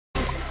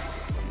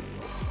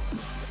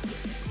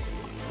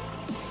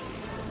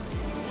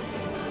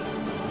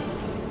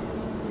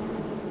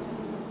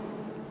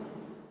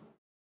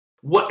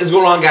What is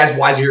going on, guys?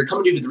 Wiser here,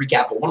 coming to you with a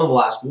recap of one of the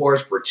last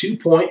wars for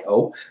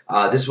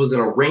 2.0. This was an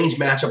arranged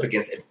matchup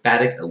against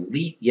Emphatic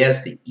Elite.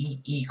 Yes, the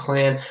EE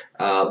clan.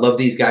 Love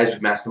these guys.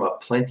 We've matched them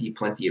up plenty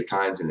of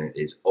times, and it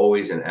is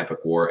always an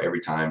epic war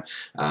every time.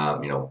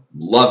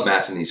 Love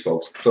matching these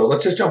folks. So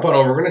let's just jump on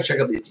over. We're going to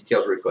check out these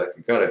details real quick.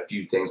 We've got a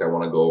few things I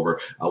want to go over.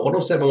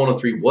 107,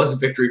 103 was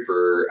a victory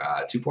for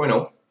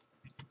 2.0.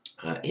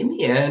 In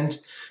the end,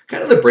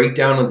 kind of the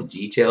breakdown of the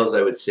details,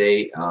 I would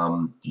say,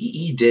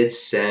 EE did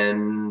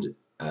send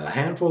a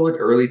handful of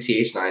early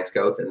TH9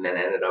 scouts and then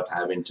ended up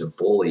having to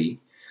bully.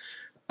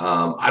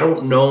 I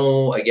don't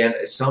know, again,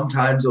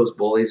 sometimes those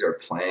bullies are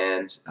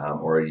planned,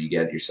 or you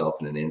get yourself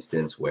in an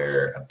instance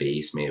where a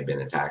base may have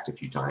been attacked a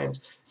few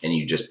times and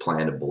you just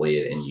plan to bully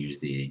it and use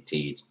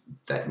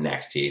that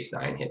next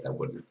TH9 hit that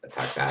would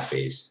attack that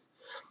base.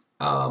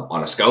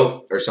 On a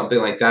scout or something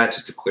like that,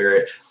 just to clear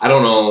it. I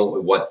don't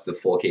know what the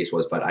full case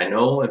was, but I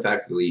know, in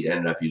fact, we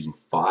ended up using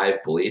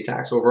 5 bully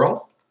attacks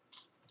overall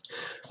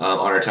on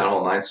our Town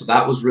Hall 9, so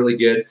that was really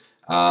good.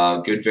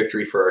 Good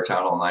victory for our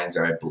Town Hall 9s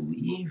there. I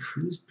believe,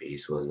 whose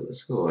base was it?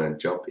 Let's go and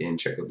jump in,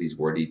 check out these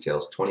war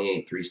details.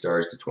 28 3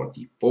 stars to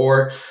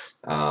 24.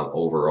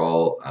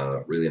 Overall,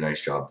 really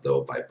nice job,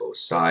 though, by both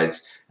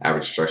sides.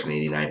 Average destruction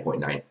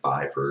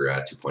 89.95 for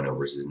 2.0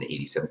 versus an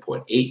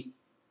 87.8.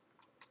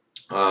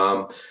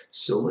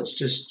 So let's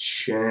just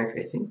check,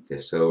 I think,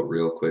 this out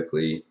real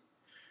quickly.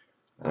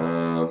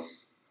 Alright,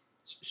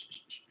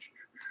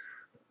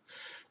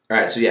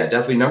 so yeah,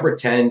 definitely number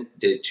 10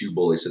 did 2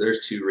 bullies, so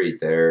there's 2 right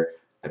there.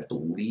 I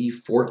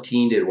believe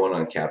 14 did 1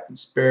 on Captain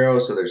Sparrow,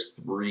 so there's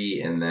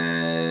 3, and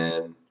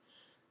then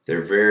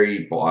their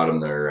very bottom,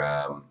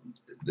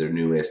 their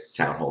newest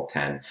Town Hall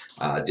 10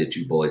 did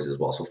 2 bullies as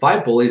well. So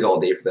 5 bullies all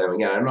day for them.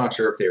 Again, I'm not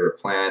sure if they were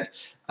planned,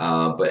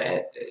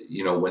 but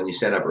when you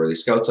set up early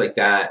scouts like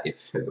that,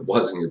 if it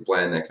wasn't your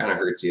plan, that kind of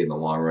hurts you in the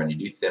long run. You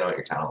do thin out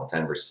your Town Hall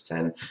 10 versus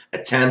 10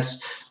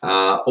 attempts.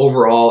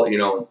 Overall,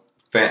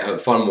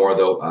 fun war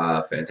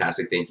though.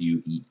 Fantastic. Thank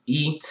you,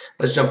 EE.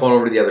 Let's jump on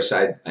over to the other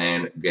side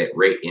and get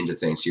right into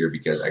things here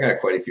because I got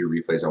quite a few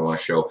replays I want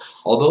to show.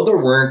 Although there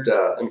weren't,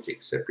 let me take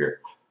a sip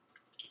here.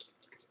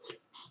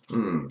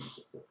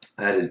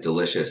 That is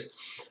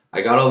delicious.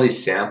 I got all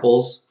these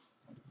samples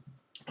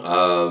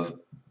of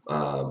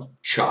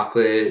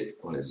chocolate.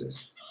 What is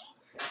this?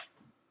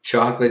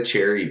 Chocolate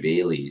cherry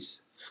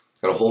Baileys.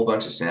 Got a whole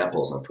bunch of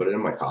samples. I put it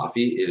in my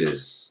coffee. It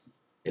is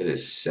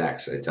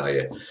sex, I tell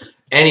you.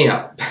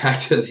 Anyhow, back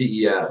to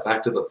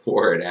the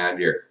war at hand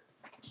here.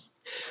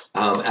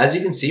 As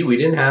you can see, we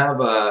didn't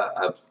have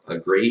a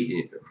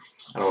great.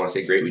 I don't want to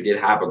say great. We did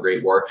have a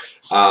great war.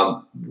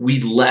 We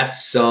left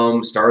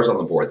some stars on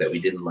the board that we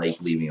didn't like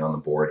leaving on the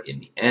board in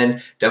the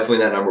end. Definitely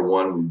that number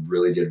 1. We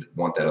really did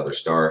want that other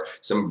star.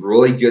 Some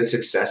really good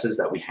successes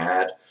that we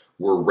had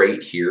were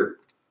right here,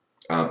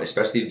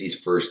 especially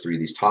these first 3.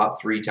 These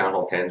top 3 Town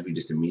Hall 10s, we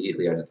just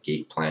immediately out of the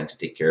gate planned to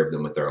take care of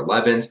them with our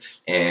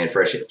 11s. And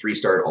fresh hit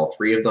 3-starred all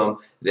 3 of them.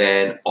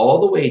 Then all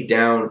the way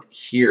down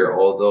here,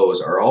 all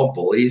those are all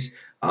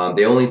bullies.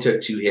 They only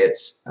took 2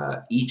 hits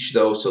each,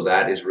 though, so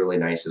that is really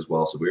nice as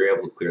well. So we were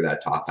able to clear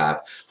that top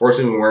half.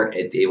 Fortunately, we weren't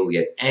able to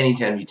get any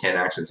 10v10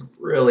 action. Some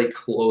really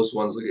close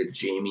ones. Look at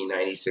Jamie,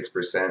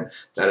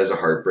 96%. That is a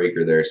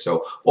heartbreaker there.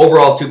 So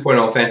overall,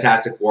 2.0,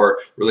 fantastic war.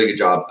 Really good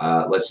job.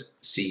 Let's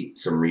see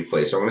some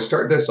replays. So I'm going to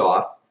start this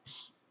off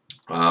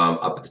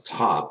up at the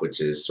top,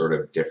 which is sort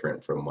of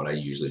different from what I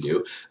usually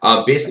do.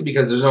 Basically,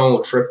 because there's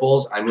no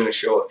triples, I'm going to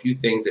show a few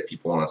things that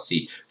people want to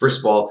see. First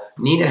of all,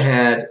 Nina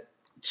had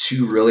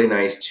 2 really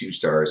nice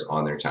 2-stars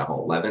on their Town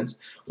Hall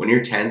 11s. When your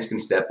 10s can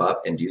step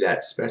up and do that,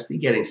 especially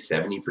getting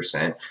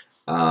 70%,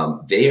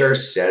 they are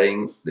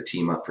setting the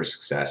team up for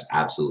success,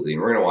 absolutely.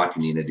 And we're going to watch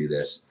Nina do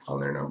this on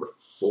their number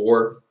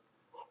 4.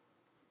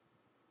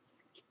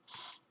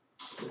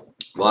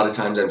 A lot of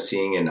times I'm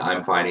seeing, and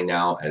I'm finding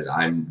now as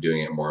I'm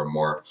doing it more and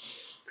more,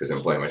 because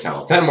I'm playing my Town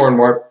Hall 10 more and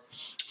more,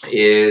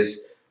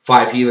 is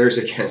 5 healers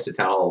against a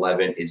Town Hall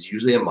 11 is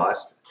usually a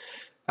must.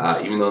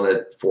 Even though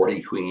that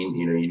 40 queen,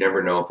 you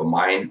never know if a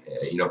mine,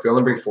 if you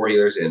only bring 4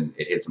 healers and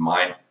it hits a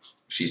mine,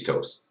 she's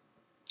toast,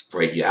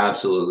 right? You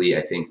absolutely,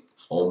 I think,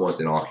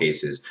 almost in all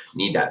cases,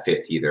 need that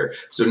 5th healer.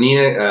 So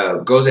Nina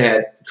goes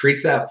ahead,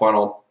 creates that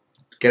funnel,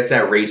 gets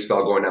that race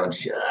spell going down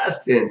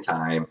just in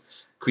time.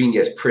 Queen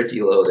gets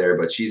pretty low there,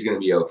 but she's going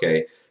to be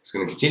okay. She's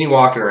going to continue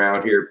walking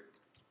around here.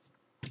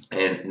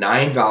 And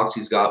 9 Valks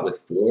he's got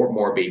with 4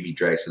 more baby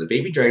drags. So the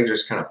baby drag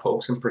just kind of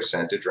pokes some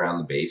percentage around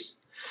the base.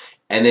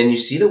 And then you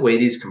see the way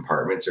these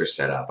compartments are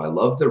set up. I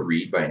love the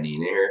read by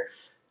Nina here.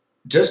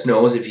 Just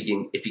knows if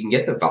you can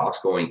get the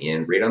Valks going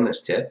in right on this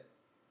tip,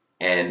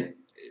 and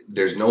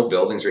there's no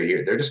buildings right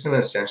here, they're just going to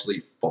essentially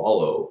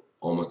follow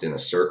almost in a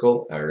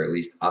circle, or at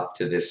least up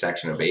to this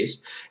section of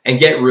base, and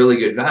get really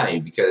good value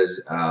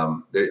because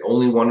there's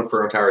only 1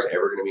 Inferno Tower is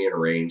ever going to be in a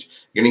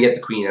range. You're going to get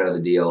the Queen out of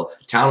the deal.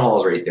 Town Hall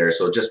is right there,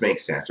 so it just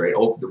makes sense, right?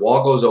 The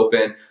wall goes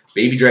open,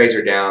 baby drags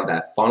are down,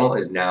 that funnel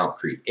is now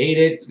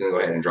created. It's going to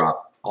go ahead and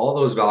drop all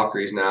those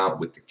Valkyries now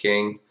with the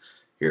King.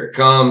 Here it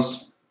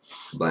comes.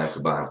 Kablam,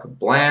 kablam,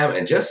 kablam.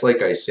 And just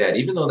like I said,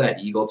 even though that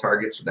eagle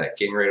targets that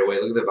king right away,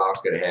 look at the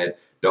Valks get ahead,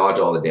 dodge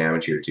all the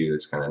damage here too.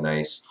 That's kind of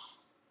nice.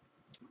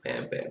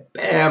 Bam, bam,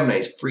 bam.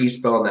 Nice free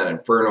spell on that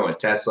Inferno and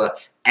Tesla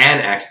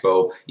and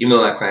Expo. Even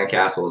though that Clan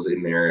Castle is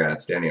in there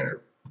standing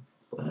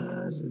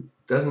on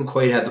doesn't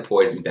quite have the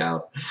poison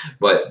down,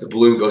 but the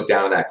balloon goes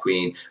down to that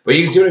queen. But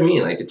you can see what I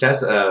mean. Like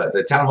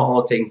the town hall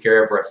is taken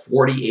care of. We're at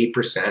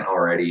 48%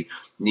 already.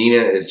 Nina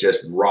is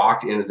just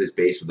rocked into this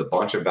base with a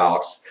bunch of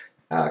Valks.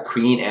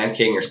 Queen and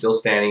king are still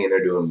standing and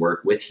they're doing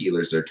work with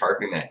healers. They're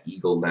targeting that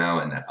eagle now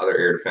and that other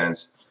air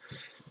defense.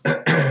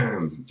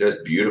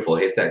 Just beautiful.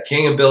 Hits that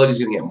king ability is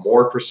going to get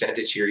more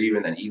percentage here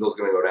even. That eagle's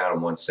going to go down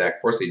in 1 sec.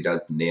 Of course, he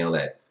does nail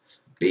that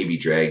baby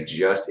drag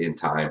just in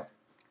time.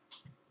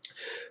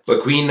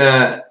 But Queen,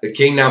 the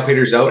king now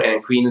peters out,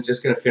 and Queen is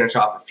just going to finish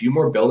off a few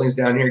more buildings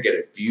down here, get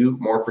a few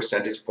more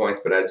percentage points.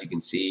 But as you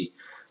can see,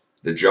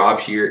 the job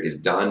here is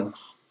done.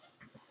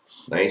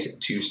 Nice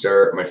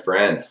 2-star, my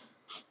friend.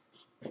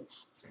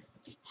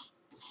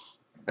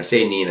 I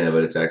say Nina,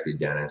 but it's actually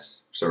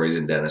Dennis. For some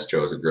reason, Dennis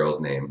chose a girl's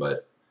name,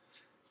 but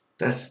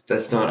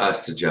that's not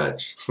us to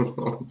judge.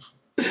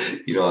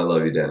 You know I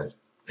love you,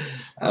 Dennis.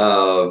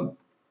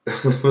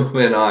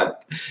 Moving on.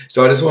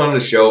 So I just wanted to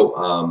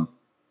show.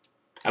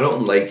 I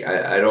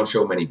don't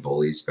show many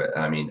bullies, but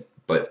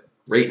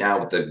right now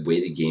with the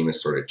way the game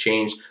has sort of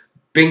changed,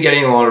 been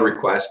getting a lot of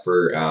requests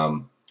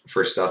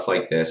for stuff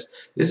like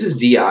this. This is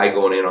DI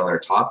going in on their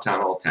top Town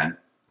Hall 10.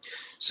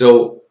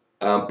 So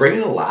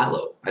bringing a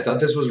Lalo, I thought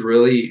this was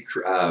really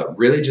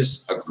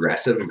just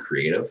aggressive and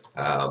creative.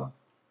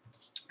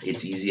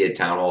 It's easy at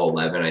Town Hall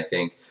 11, I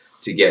think,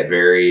 to get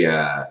very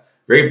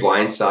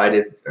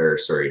blindsided, or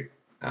sorry,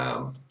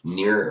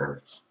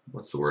 near.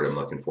 What's the word I'm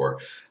looking for?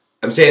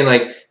 I'm saying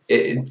like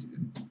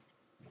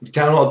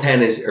Town Hall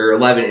 10 or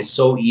 11 is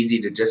so easy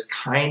to just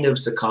kind of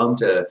succumb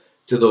to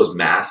those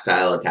mass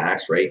style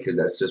attacks, right? Because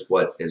that's just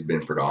what has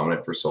been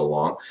predominant for so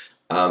long.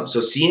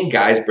 So seeing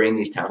guys bring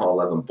these Town Hall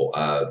 11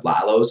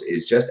 Lalos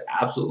is just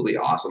absolutely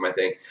awesome, I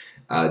think.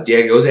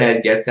 Diego goes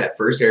ahead, gets that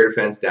first air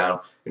defense down.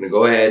 Going to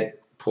go ahead,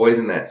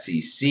 poison that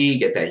CC,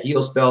 get that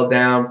heal spell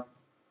down.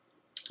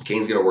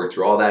 King's going to work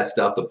through all that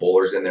stuff. The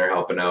bowler's in there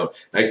helping out.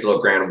 Nice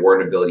little Grand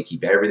Warden ability to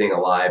keep everything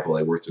alive while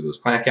they work through those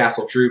Clan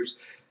Castle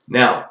troops.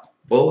 Now,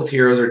 both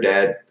heroes are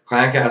dead.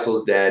 Clan Castle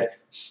is dead.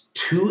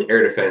 2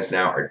 air defense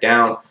now are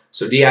down.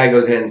 So DI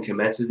goes ahead and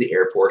commences the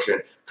air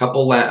portion.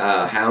 Couple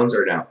hounds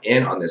are now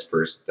in on this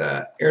first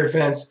air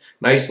defense.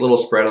 Nice little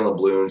spread on the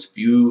balloons.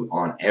 Few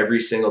on every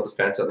single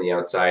defense on the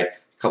outside.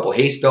 Couple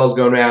haste spells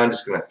going down,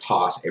 just going to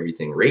toss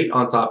everything right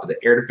on top of the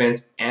air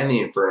defense and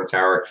the Inferno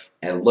Tower.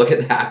 And look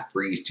at that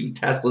freeze. 2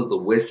 Teslas, the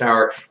Wiz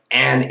Tower,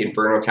 and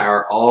Inferno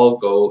Tower all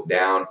go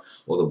down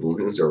while the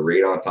balloons are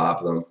right on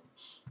top of them.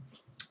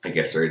 I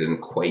guess, sorry, it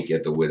doesn't quite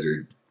get the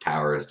Wizard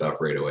Tower and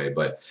stuff right away,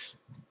 but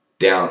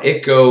down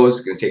it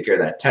goes. Going to take care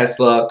of that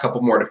Tesla. A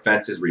couple more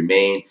defenses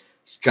remain.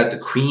 He's got the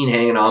Queen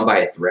hanging on by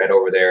a thread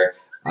over there.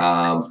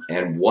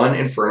 And 1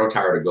 Inferno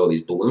Tower to go.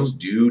 These balloons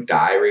do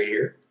die right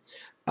here.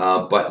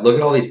 But look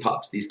at all these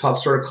pups. These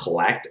pups sort of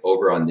collect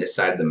over on this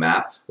side of the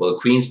map. Well, the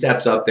Queen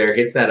steps up there,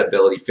 hits that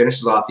ability,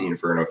 finishes off the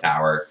Inferno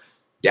Tower.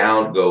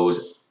 Down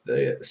goes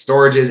the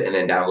storages, and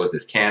then down goes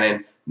this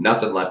cannon.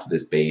 Nothing left of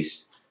this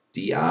base.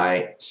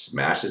 DI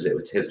smashes it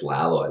with his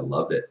Lalo. I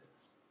loved it.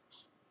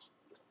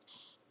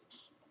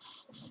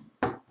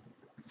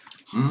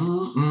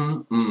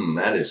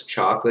 That is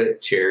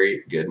chocolate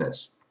cherry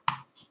goodness.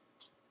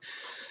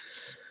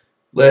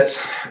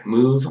 Let's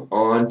move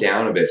on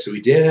down a bit. So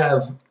we did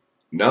have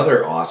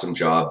another awesome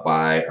job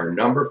by our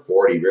number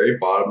 40, very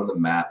bottom of the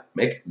map,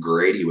 Mick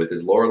Grady with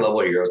his lower level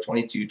heroes,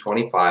 22,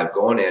 25,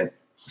 going in,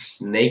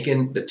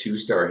 snaking the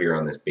 2-star here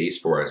on this base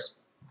for us.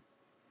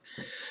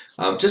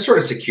 Just sort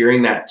of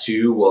securing that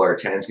 2 while our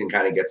 10s can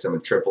kind of get some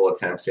triple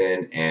attempts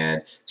in,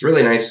 and it's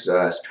really nice,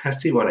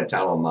 especially when a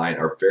Town Hall 9,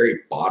 our very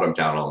bottom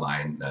Town Hall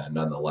 9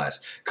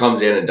 nonetheless,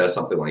 comes in and does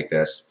something like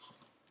this.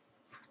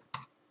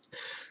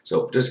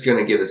 So just going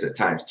to give this a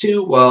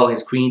 ×2. Well,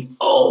 his Queen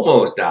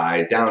almost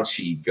dies. Down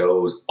she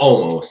goes,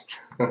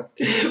 almost.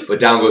 But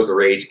down goes the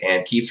Rage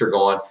and keeps her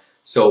going.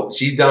 So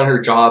she's done her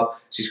job.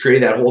 She's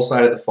created that whole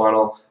side of the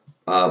funnel.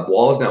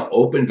 Wall is now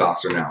open.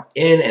 Valks are now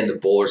in, and the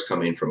bowlers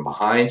come in from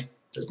behind.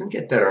 Doesn't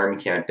get that army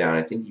camp down.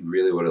 I think he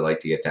really would have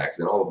liked to get that because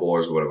then all the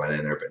bowlers would have went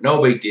in there. But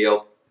no big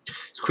deal.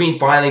 His Queen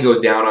finally goes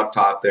down up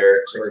top there.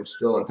 Sorry, I'm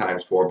still in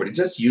 ×4. But it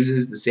just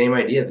uses the same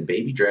idea. The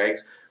baby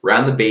drags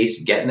around the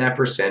base, getting that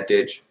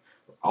percentage.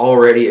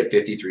 Already at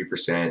 53%,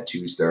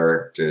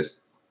 2-star.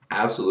 Just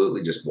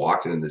absolutely just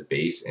walked into this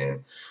base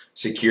and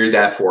secured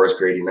that for us,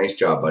 Grady. Nice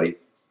job, buddy.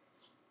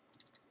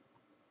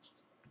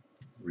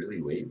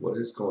 Really, wait, what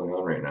is going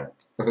on right now?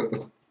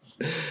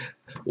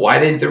 Why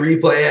didn't the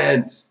replay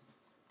end?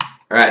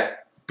 All right,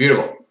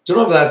 beautiful. So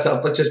enough of that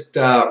stuff. Let's just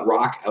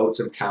rock out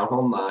some Town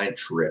Hall 9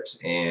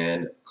 trips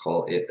and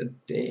call it a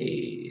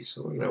day.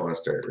 So where did I want to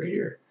start? Right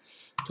here.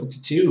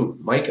 22,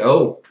 Mike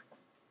O.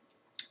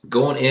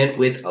 Going in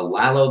with a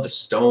Lalo, the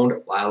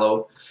Stoned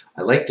Lalo.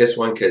 I like this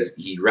one because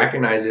he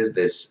recognizes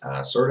this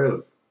sort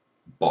of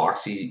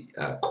boxy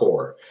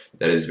core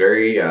that is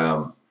very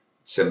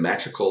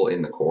symmetrical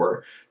in the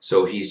core.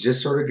 So he's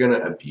just sort of going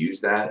to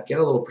abuse that, get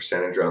a little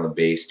percentage around the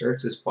base,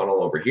 starts his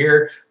funnel over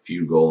here, a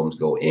few golems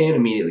go in,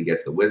 immediately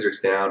gets the wizards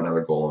down,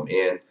 another golem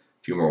in,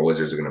 a few more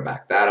wizards are going to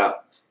back that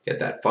up, get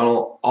that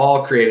funnel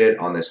all created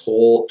on this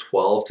whole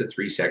 12 to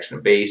 3 section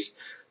of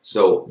base.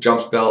 So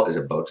jump spell is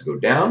about to go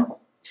down.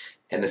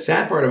 And the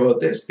sad part about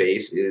this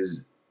base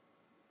is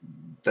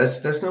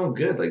that's no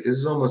good. Like, this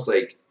is almost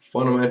like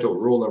fundamental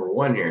rule number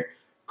 1 here.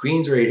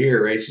 Queen's right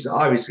here, right? She's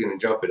obviously going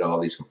to jump into all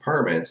these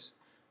compartments,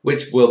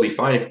 which will be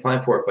fine if you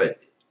plan for it, but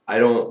I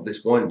don't,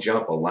 this one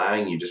jump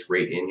allowing you just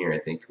right in here, I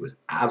think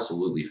was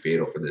absolutely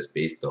fatal for this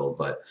base build.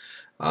 But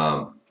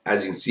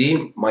as you can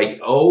see, Mike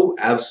O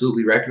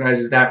absolutely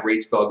recognizes that.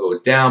 Rate spell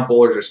goes down.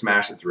 Bowlers are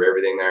smashing through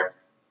everything there.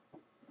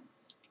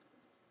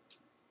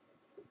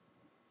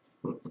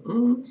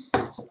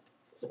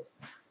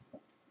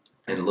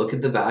 And look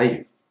at the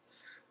value.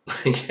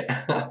 Like,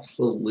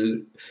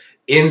 absolute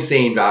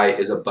insane value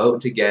is about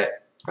to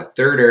get a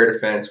 3rd air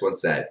defense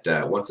once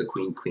the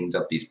queen cleans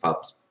up these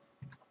pups.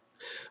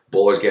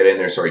 Bowlers get in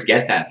there, sorry,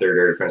 get that 3rd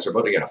air defense. They're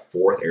about to get a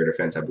 4th air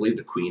defense. I believe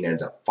the queen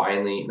ends up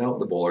finally, no,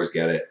 the bowlers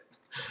get it.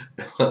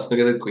 Look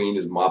at the queen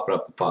just mopping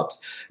up the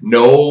pups.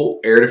 No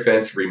air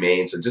defense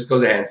remains, so just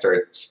goes ahead and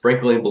starts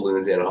sprinkling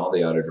balloons in on all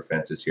the other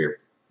defenses here.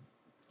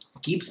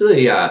 Keeps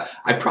the,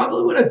 I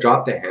probably would have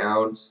dropped the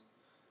hounds.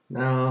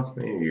 No,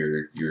 maybe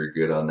you're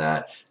good on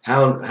that.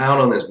 Hound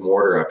on this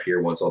mortar up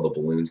here once all the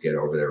balloons get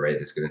over there, right?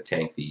 That's going to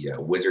tank the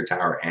wizard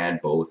tower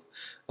and both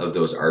of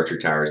those archer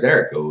towers.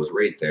 There it goes,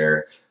 right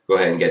there. Go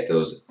ahead and get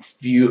those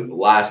few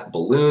last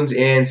balloons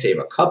in. Save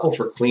a couple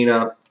for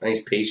cleanup.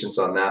 Nice patience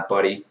on that,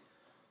 buddy.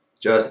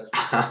 Just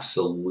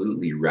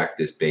absolutely wrecked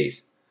this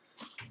base.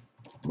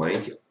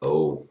 Mike,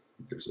 oh,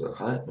 there's a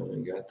hut. Oh,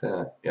 you got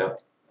that.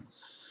 Yep.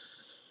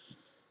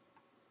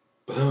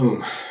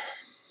 Boom.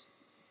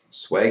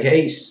 Swag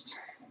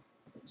haste.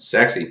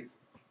 Sexy.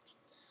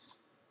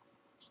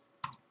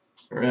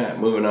 All right,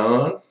 moving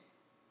on.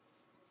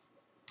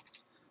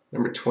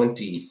 Number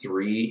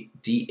 23,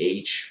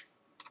 DH.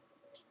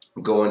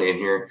 Going in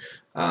here.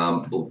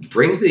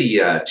 Brings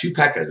the 2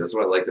 P.E.K.K.A.s. That's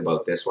what I liked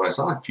about this one. I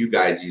saw a few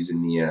guys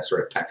using the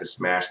sort of P.E.K.K.A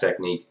smash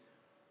technique.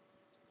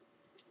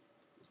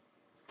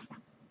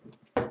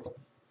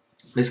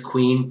 This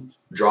queen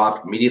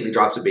immediately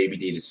drops a baby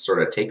D to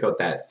sort of take out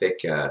that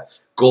thick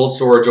gold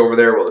storage over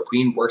there while the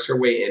queen works her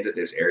way into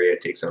this area,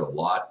 takes out a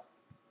lot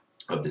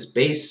of this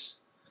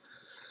base.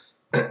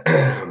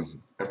 I'm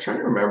trying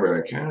to remember,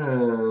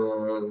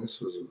 this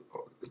was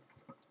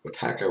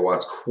attack I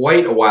watched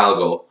quite a while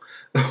ago,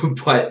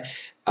 but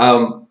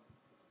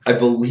I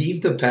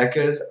believe the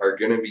P.E.K.K.A.s are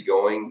going to be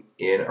going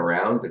in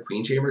around the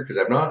queen chamber because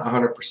I'm not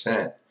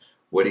 100%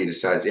 what he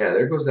decides. Yeah,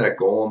 there goes that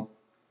golem.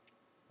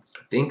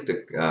 I think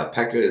the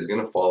P.E.K.K.A is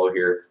going to follow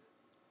here.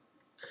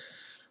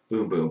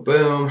 Boom, boom,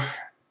 boom.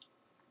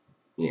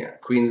 Yeah,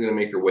 queen's going to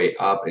make her way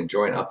up and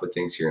join up with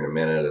things here in a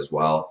minute as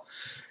well.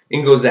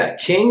 In goes that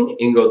king.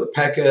 In go the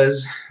P.E.K.K.A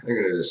s. They're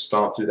going to just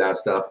stomp through that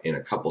stuff in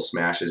a couple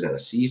smashes and a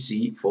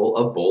CC full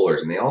of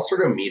bowlers. And they all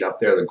sort of meet up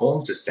there. The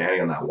golem's just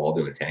standing on that wall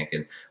doing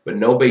tanking, but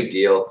no big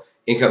deal.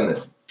 In come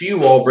the few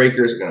wall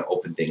breakers are going to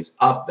open things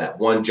up. That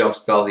one jump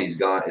spell he's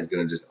got is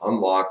going to just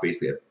unlock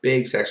basically a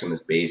big section of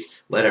this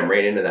base, let him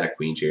right into that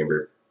queen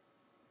chamber.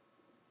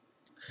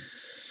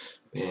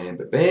 Bam,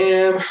 bam,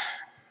 bam.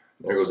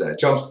 There goes that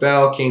jump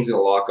spell. King's going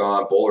to lock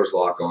on. Bowlers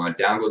lock on.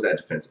 Down goes that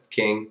defensive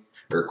king.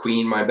 Or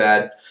queen, my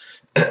bad.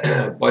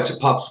 Bunch of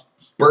pups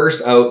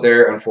burst out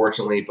there,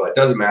 unfortunately, but it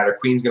doesn't matter.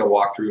 Queen's going to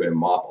walk through and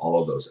mop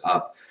all of those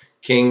up.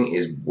 King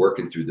is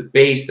working through the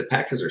base. The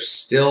P.E.K.K.A s are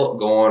still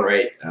going,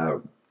 right?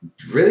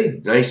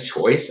 Really nice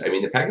choice. I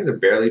mean, the P.E.K.K.A s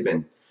have barely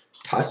been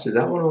touched. Is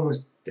that one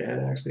almost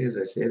dead, actually, as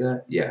I say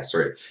that? Yeah,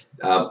 sorry.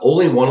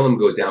 Only one of them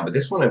goes down, but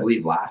this one, I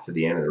believe, lasts to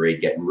the end of the raid.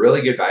 Getting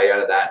really good value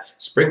out of that.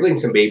 Sprinkling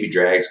some baby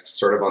drags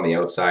sort of on the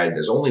outside.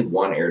 There's only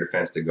one air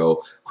defense to go.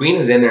 Queen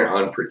is in there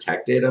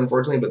unprotected,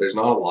 unfortunately, but there's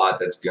not a lot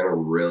that's going to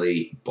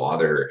really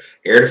bother her.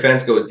 Air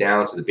defense goes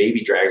down, so the baby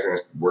drags are going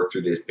to work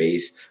through this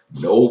base.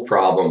 No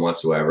problem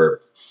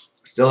whatsoever.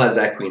 Still has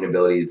that queen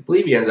ability. I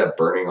believe he ends up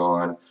burning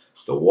on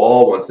the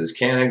wall once this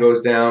cannon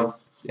goes down.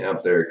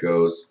 Yep, there it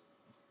goes.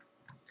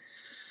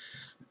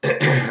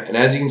 And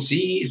as you can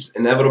see, it's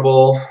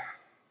inevitable.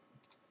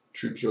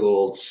 Troops are a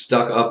little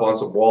stuck up on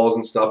some walls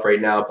and stuff right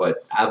now,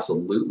 but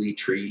absolutely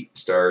 3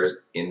 stars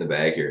in the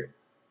bag here.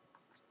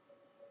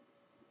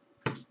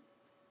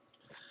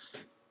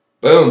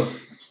 Boom.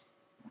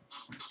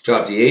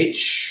 Job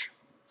DH.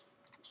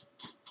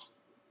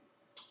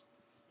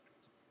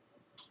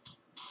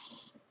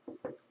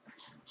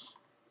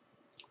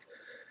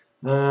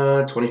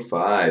 Uh,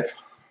 25.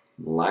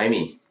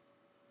 Limey.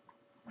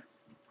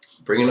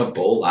 Bringing up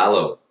Bull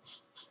Lalo.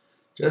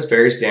 Just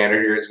very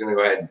standard here. It's going to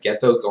go ahead and get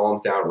those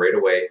golems down right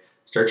away.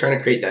 Start trying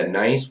to create that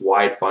nice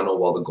wide funnel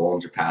while the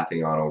golems are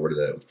pathing on over to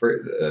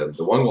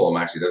the one golem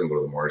actually doesn't go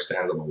to the mortar,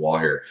 stands on the wall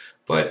here,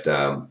 but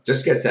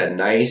just gets that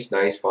nice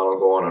funnel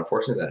going.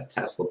 Unfortunately, that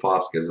Tesla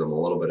pops gives them a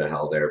little bit of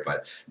hell there,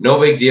 but no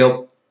big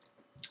deal.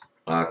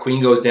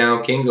 Queen goes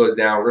down, king goes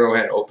down. We're going to go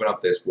ahead and open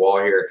up this wall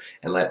here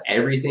and let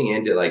everything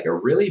into like a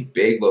really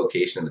big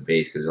location of the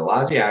base because it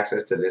allows you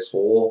access to this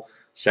whole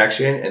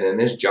section, and then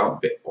this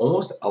jump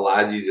almost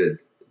allows you to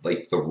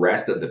like the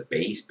rest of the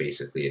base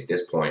basically at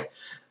this point.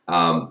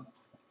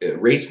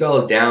 Rate spell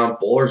is down,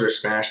 bowlers are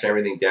smashing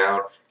everything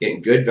down,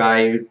 getting good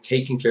value,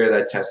 taking care of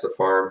that Tesla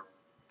farm.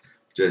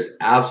 Just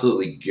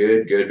absolutely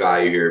good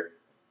value here.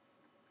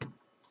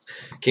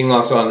 King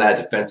locks on that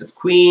defensive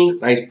queen.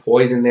 Nice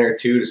poison there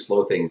too to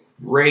slow things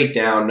right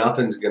down.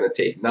 Nothing's gonna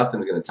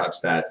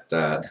touch that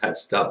that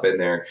stuff in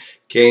there.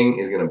 King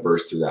is gonna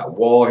burst through that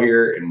wall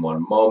here in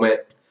one moment.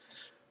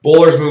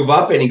 Bowlers move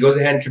up and he goes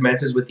ahead and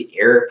commences with the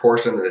air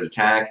portion of his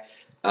attack.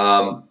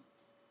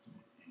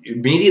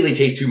 Immediately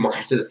takes 2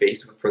 marks to the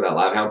face for that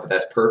live hound, but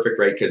that's perfect,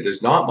 right? Because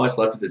there's not much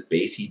left of this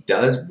base. He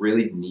does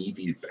really need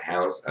these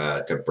hounds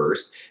to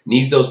burst.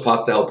 Needs those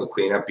pups to help with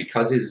cleanup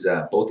because his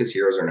both his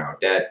heroes are now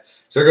dead.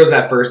 So there goes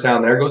that first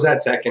hound. There goes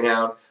that second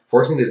hound.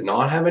 Fortunately, does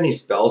not have any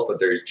spells, but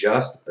there's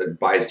just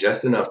buys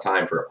just enough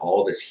time for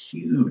all this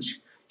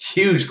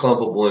huge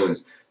clump of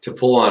balloons to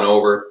pull on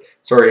over.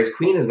 Sorry, his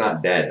queen is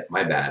not dead.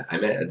 My bad. I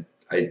meant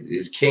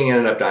his king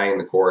ended up dying in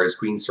the core. His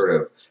queen's sort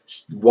of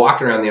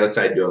walking around the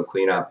outside doing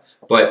cleanup,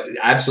 but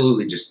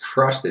absolutely just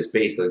crushed this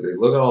base.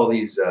 Look at all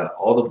these,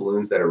 all the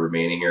balloons that are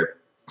remaining here.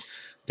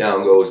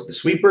 Down goes the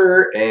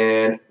sweeper,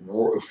 and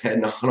we're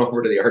heading on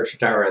over to the archer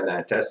tower and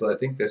that Tesla. I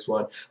think this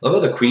one. Love how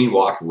the queen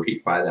walked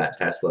right by that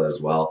Tesla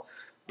as well.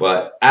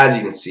 But as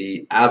you can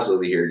see,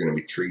 absolutely here going to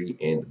be tree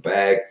in the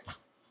bag.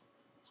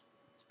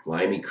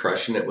 Limey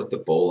crushing it with the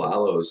bowl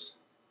aloes.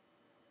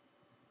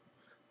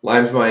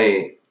 Lime's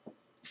my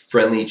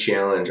friendly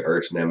challenge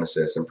arch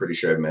nemesis. I'm pretty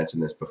sure I've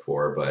mentioned this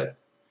before, but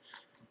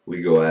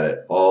we go at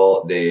it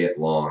all day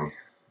long.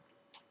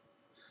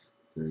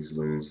 These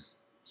loons.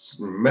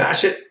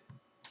 Smash it!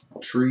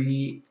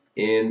 Tree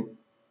in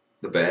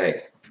the bag.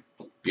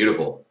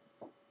 Beautiful.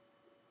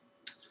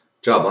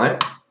 Job, Lime.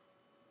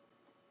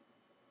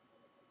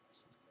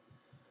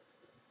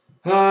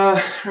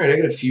 Alright, I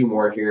got a few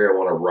more here I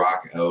want to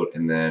rock out,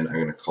 and then I'm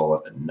going to call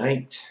it a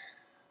night.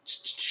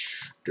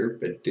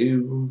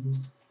 Derp-a-doo.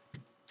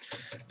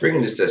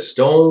 Bringing just a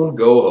stone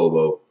go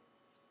hobo.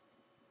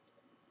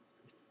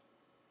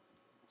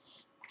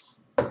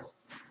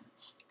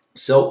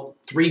 So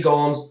 3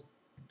 golems,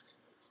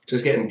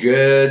 just getting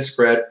good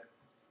spread.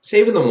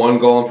 Saving the 1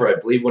 golem for I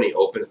believe when he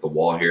opens the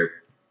wall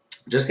here.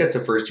 Just gets the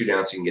first 2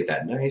 down so you can get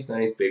that nice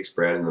big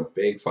spread and the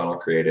big funnel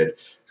created.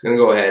 It's going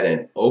to go ahead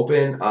and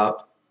open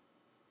up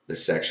the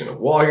section of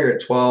wall here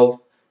at 12.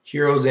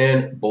 Heroes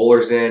in,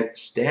 bowlers in,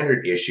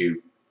 standard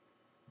issue.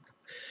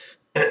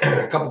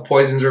 A couple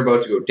poisons are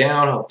about to go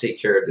down. I'll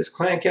take care of this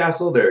clan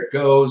castle. There it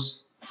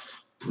goes.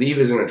 Believe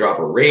is going to drop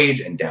a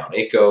rage, and down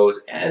it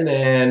goes. And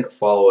then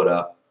follow it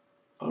up.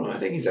 Oh no, I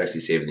think he's actually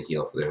saving the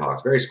heal for the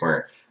Hawks. Very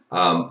smart.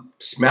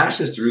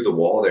 Smashes through the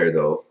wall there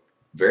though,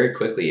 very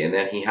quickly, and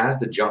then he has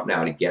the jump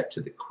now to get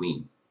to the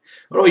queen.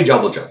 Oh no, he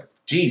double jumped.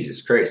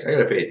 Jesus Christ, I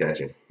gotta pay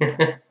attention.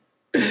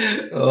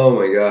 Oh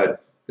my god.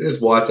 I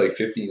just watched like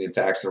 15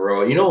 attacks in a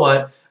row. You know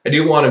what? I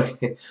do want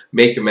to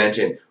make a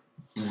mention.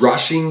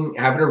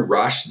 Having to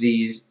rush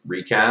these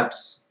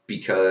recaps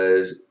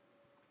because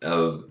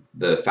of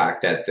the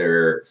fact that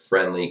they're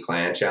friendly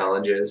clan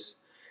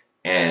challenges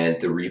and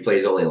the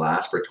replays only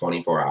last for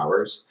 24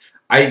 hours.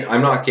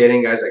 I'm not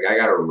kidding, guys. Like, I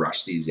got to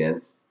rush these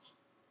in,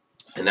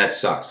 and that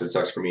sucks. It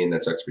sucks for me, and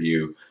that sucks for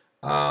you.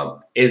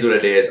 Is what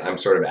it is. I'm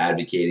sort of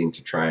advocating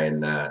to try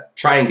and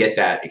get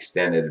that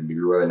extended. It'd be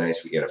really nice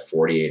if we get a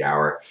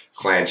 48-hour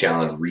clan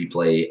challenge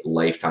replay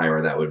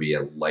lifetimer. That would be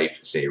a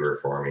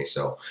lifesaver for me.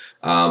 So,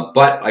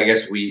 but I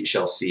guess we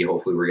shall see.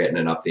 Hopefully, we're getting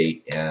an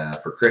update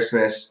for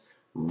Christmas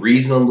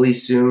reasonably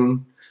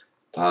soon.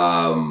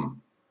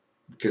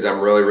 Because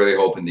I'm really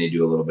hoping they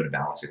do a little bit of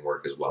balancing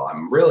work as well.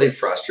 I'm really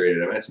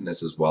frustrated. I mentioned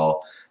this as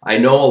well. I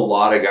know a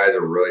lot of guys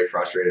are really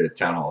frustrated at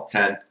Town Hall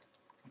 10.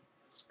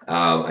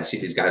 I see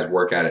these guys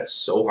work at it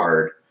so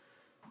hard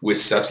with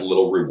such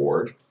little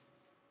reward,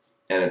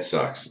 and it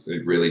sucks.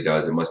 It really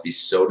does. It must be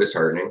so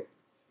disheartening,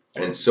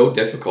 and it's so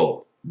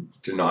difficult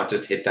to not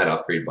just hit that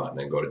upgrade button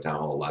and go to Town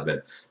Hall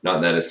 11.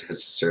 Not that it's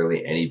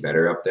necessarily any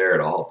better up there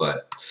at all,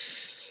 but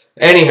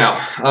anyhow,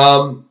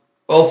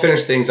 I'll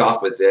finish things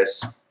off with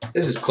this.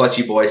 This is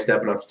Clutchy Boy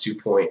stepping up to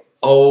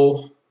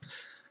 2.0.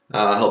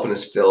 Helping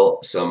us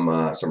fill some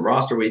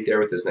roster weight there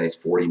with this nice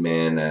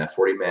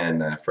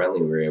 40-man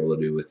friendly we were able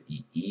to do with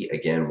EE.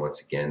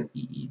 Once again,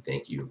 EE,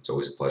 thank you. It's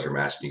always a pleasure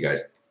matching you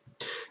guys.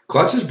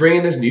 Clutch is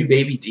bringing this new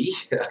Baby D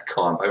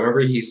comp. I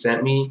remember he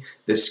sent me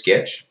this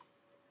sketch,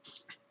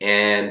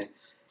 and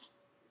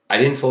I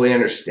didn't fully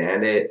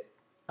understand it,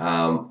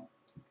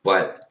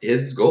 but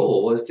his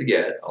goal was to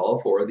get all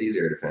 4 of these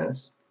air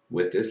defense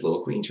with this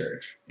little queen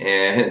charge,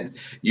 and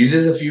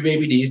uses a few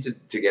Baby Ds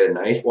to get a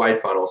nice wide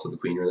funnel so the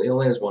queen really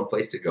only has 1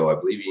 place to go. I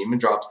believe he even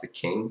drops the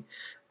king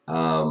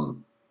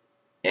and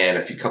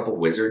a couple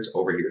wizards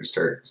over here to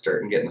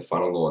start getting the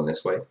funnel going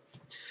this way.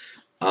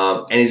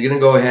 And he's going to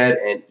go ahead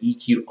and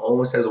EQ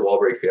almost has a wall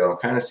break fail and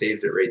kind of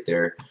saves it right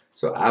there.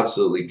 So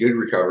absolutely good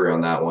recovery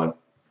on that one.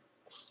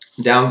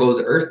 Down goes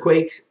the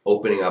earthquake,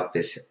 opening up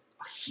this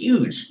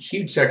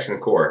huge section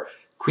of core.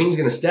 Queen's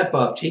going to step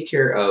up, take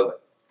care of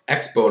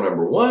Expo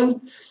number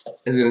 1.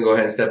 Is going to go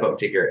ahead and step up and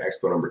take care of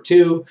Expo number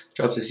 2.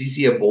 Drops a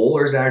CC of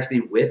bowlers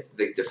actually with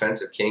the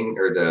defensive king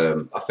or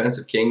the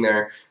offensive king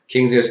there.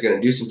 King's just going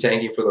to do some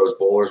tanking for those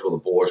bowlers while the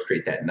bowlers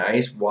create that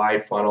nice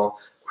wide funnel.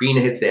 Queen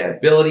hits the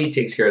ability,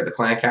 takes care of the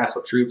clan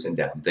castle troops, and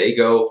down they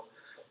go.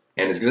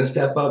 And is going to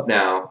step up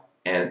now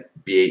and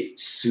be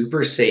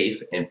super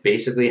safe and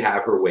basically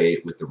have her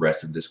way with the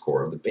rest of this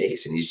core of the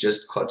base. And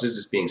Clutch is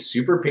just being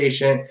super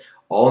patient,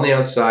 all on the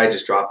outside,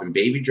 just dropping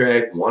baby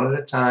drag one at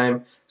a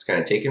time. It's kind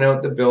of taking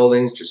out the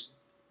buildings, just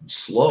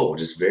slow,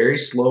 just very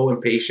slow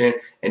and patient,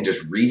 and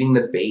just reading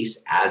the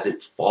base as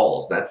it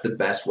falls. That's the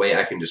best way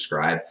I can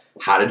describe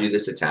how to do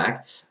this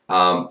attack.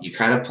 You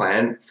kind of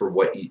plan for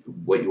what you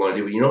want to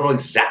do, but you don't know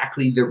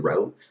exactly the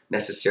route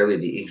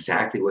necessarily,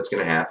 exactly what's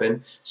going to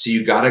happen. So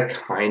you got to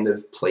kind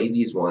of play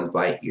these ones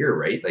by ear,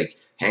 right? Like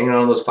hanging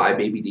on those 5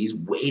 baby Ds,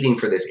 waiting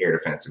for this air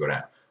defense to go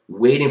down,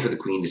 waiting for the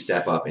queen to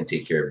step up and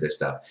take care of this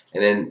stuff.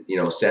 And then,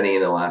 sending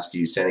in the last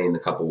few, sending in the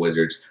couple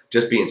wizards,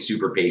 just being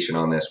super patient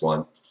on this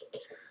one.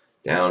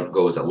 Down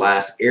goes the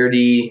last air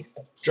D.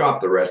 Drop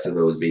the rest of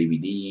those baby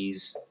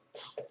Ds.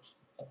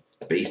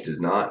 Base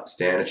does not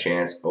stand a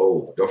chance.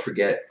 Oh, don't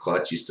forget,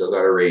 Clutch, you still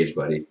got a rage,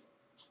 buddy.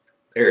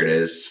 There it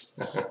is.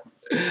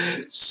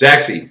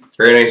 Sexy.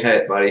 Very nice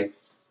hit, buddy.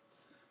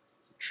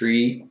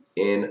 Tree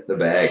in the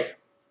bag.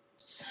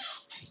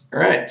 All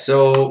right,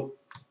 so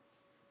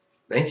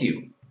thank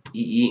you,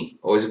 EE.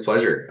 Always a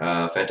pleasure.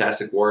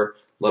 Fantastic war.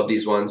 Love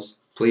these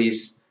ones.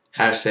 Please,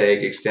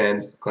 hashtag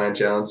extend clan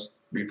challenge,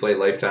 replay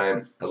lifetime.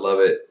 I love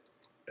it.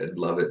 I'd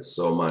love it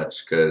so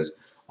much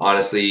because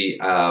honestly,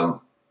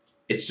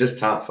 it's just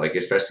tough, like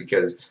especially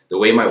because the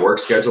way my work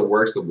schedule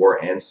works, the war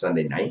ends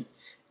Sunday night.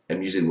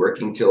 I'm usually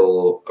working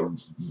till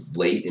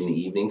late in the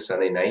evening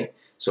Sunday night.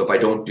 So if I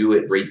don't do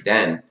it right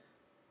then,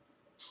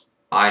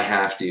 I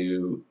have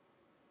to.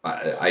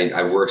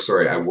 I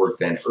work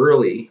then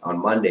early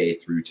on Monday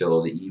through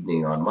till the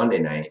evening on Monday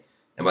night,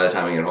 and by the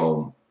time I get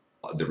home,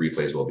 the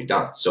replays will be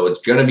done. So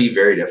it's going to be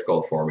very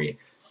difficult for me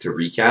to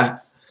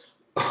recap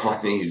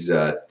on these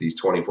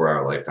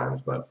 24-hour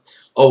lifetimes, but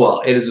oh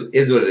well, it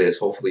is what it is.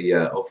 Hopefully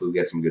we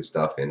get some good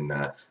stuff in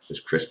this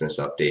Christmas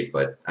update.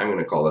 But I'm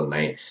gonna call it a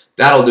night.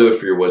 That'll do it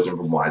for your wisdom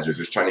from Wiser.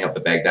 Just trying to help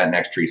the bag that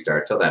next tree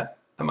star. Till then,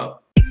 I'm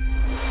out.